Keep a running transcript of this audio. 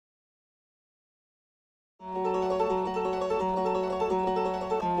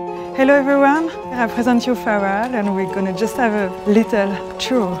Hello everyone, I present you Pharrell and we're gonna just have a little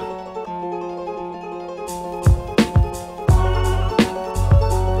tour.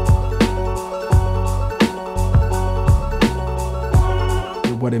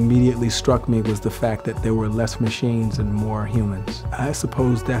 What immediately struck me was the fact that there were less machines and more humans. I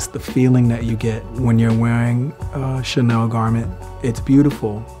suppose that's the feeling that you get when you're wearing a Chanel garment. It's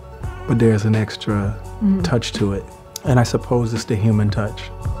beautiful, but there's an extra touch to it. And I suppose it's the human touch.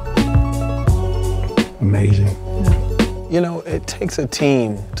 Amazing. You know, it takes a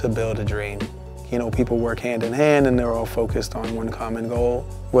team to build a dream. You know, people work hand in hand and they're all focused on one common goal.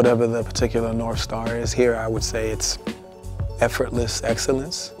 Whatever the particular North Star is here, I would say it's effortless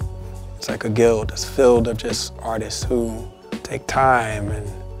excellence. It's like a guild that's filled of just artists who take time and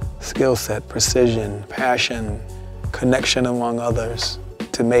skill set, precision, passion, connection among others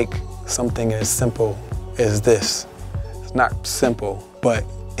to make something as simple as this. It's not simple, but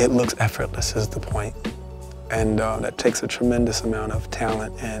it looks effortless is the point. And that takes a tremendous amount of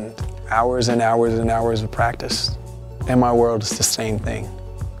talent and hours and hours and hours of practice. In my world, it's the same thing.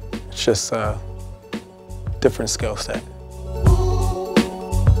 It's just a different skill set.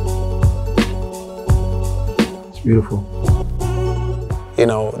 It's beautiful. You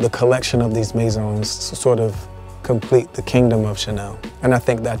know, the collection of these maisons sort of complete the kingdom of Chanel. And I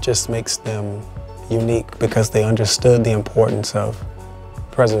think that just makes them unique because they understood the importance of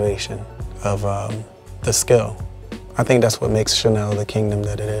preservation, of the skill. I think that's what makes Chanel the kingdom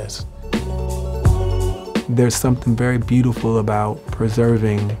that it is. There's something very beautiful about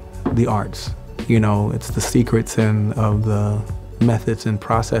preserving the arts. You know, it's the secrets and of the methods and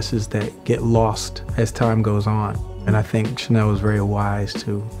processes that get lost as time goes on. And I think Chanel was very wise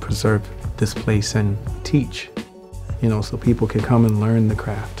to preserve this place and teach, you know, so people can come and learn the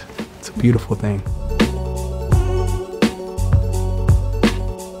craft. It's a beautiful thing.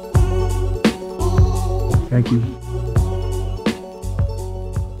 Thank you.